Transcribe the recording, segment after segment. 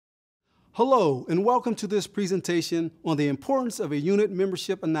Hello, and welcome to this presentation on the importance of a unit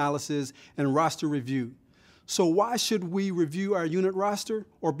membership analysis and roster review. So why should we review our unit roster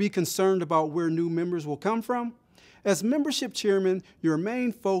or be concerned about where new members will come from? As membership chairman, your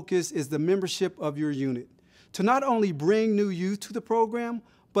main focus is the membership of your unit. To not only bring new youth to the program,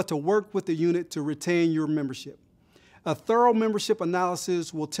 but to work with the unit to retain your membership. A thorough membership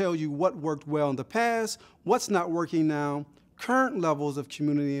analysis will tell you what worked well in the past, what's not working now, current levels of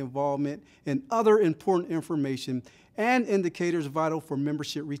community involvement, and other important information and indicators vital for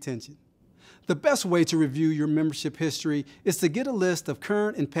membership retention. The best way to review your membership history is to get a list of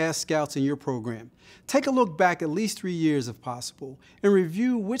current and past scouts in your program. Take a look back at least 3 years if possible and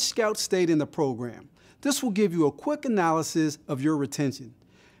review which scouts stayed in the program. This will give you a quick analysis of your retention.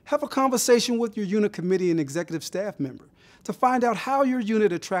 Have a conversation with your unit committee and executive staff member to find out how your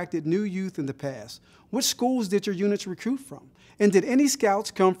unit attracted new youth in the past. Which schools did your units recruit from? And did any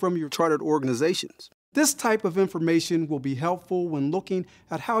scouts come from your chartered organizations? This type of information will be helpful when looking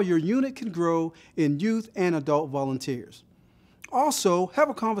at how your unit can grow in youth and adult volunteers. Also, have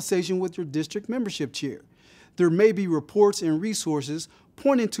a conversation with your district membership chair. There may be reports and resources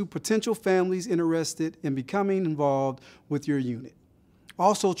pointing to potential families interested in becoming involved with your unit.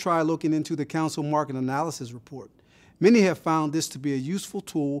 Also, try looking into the Council Market Analysis Report. Many have found this to be a useful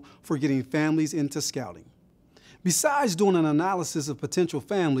tool for getting families into scouting. Besides doing an analysis of potential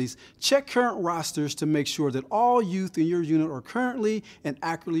families, check current rosters to make sure that all youth in your unit are currently and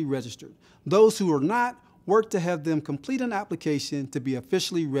accurately registered. Those who are not, work to have them complete an application to be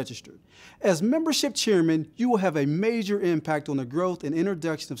officially registered. As membership chairman, you will have a major impact on the growth and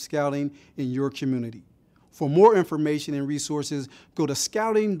introduction of scouting in your community. For more information and resources, go to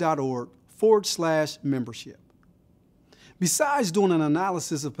scouting.org/membership. Besides doing an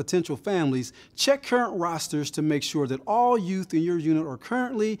analysis of potential families, check current rosters to make sure that all youth in your unit are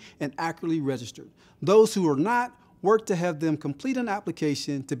currently and accurately registered. Those who are not, work to have them complete an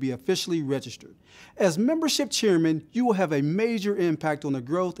application to be officially registered. As membership chairman, you will have a major impact on the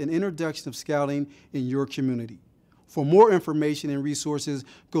growth and introduction of scouting in your community. For more information and resources,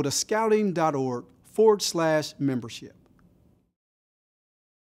 go to scouting.org/membership.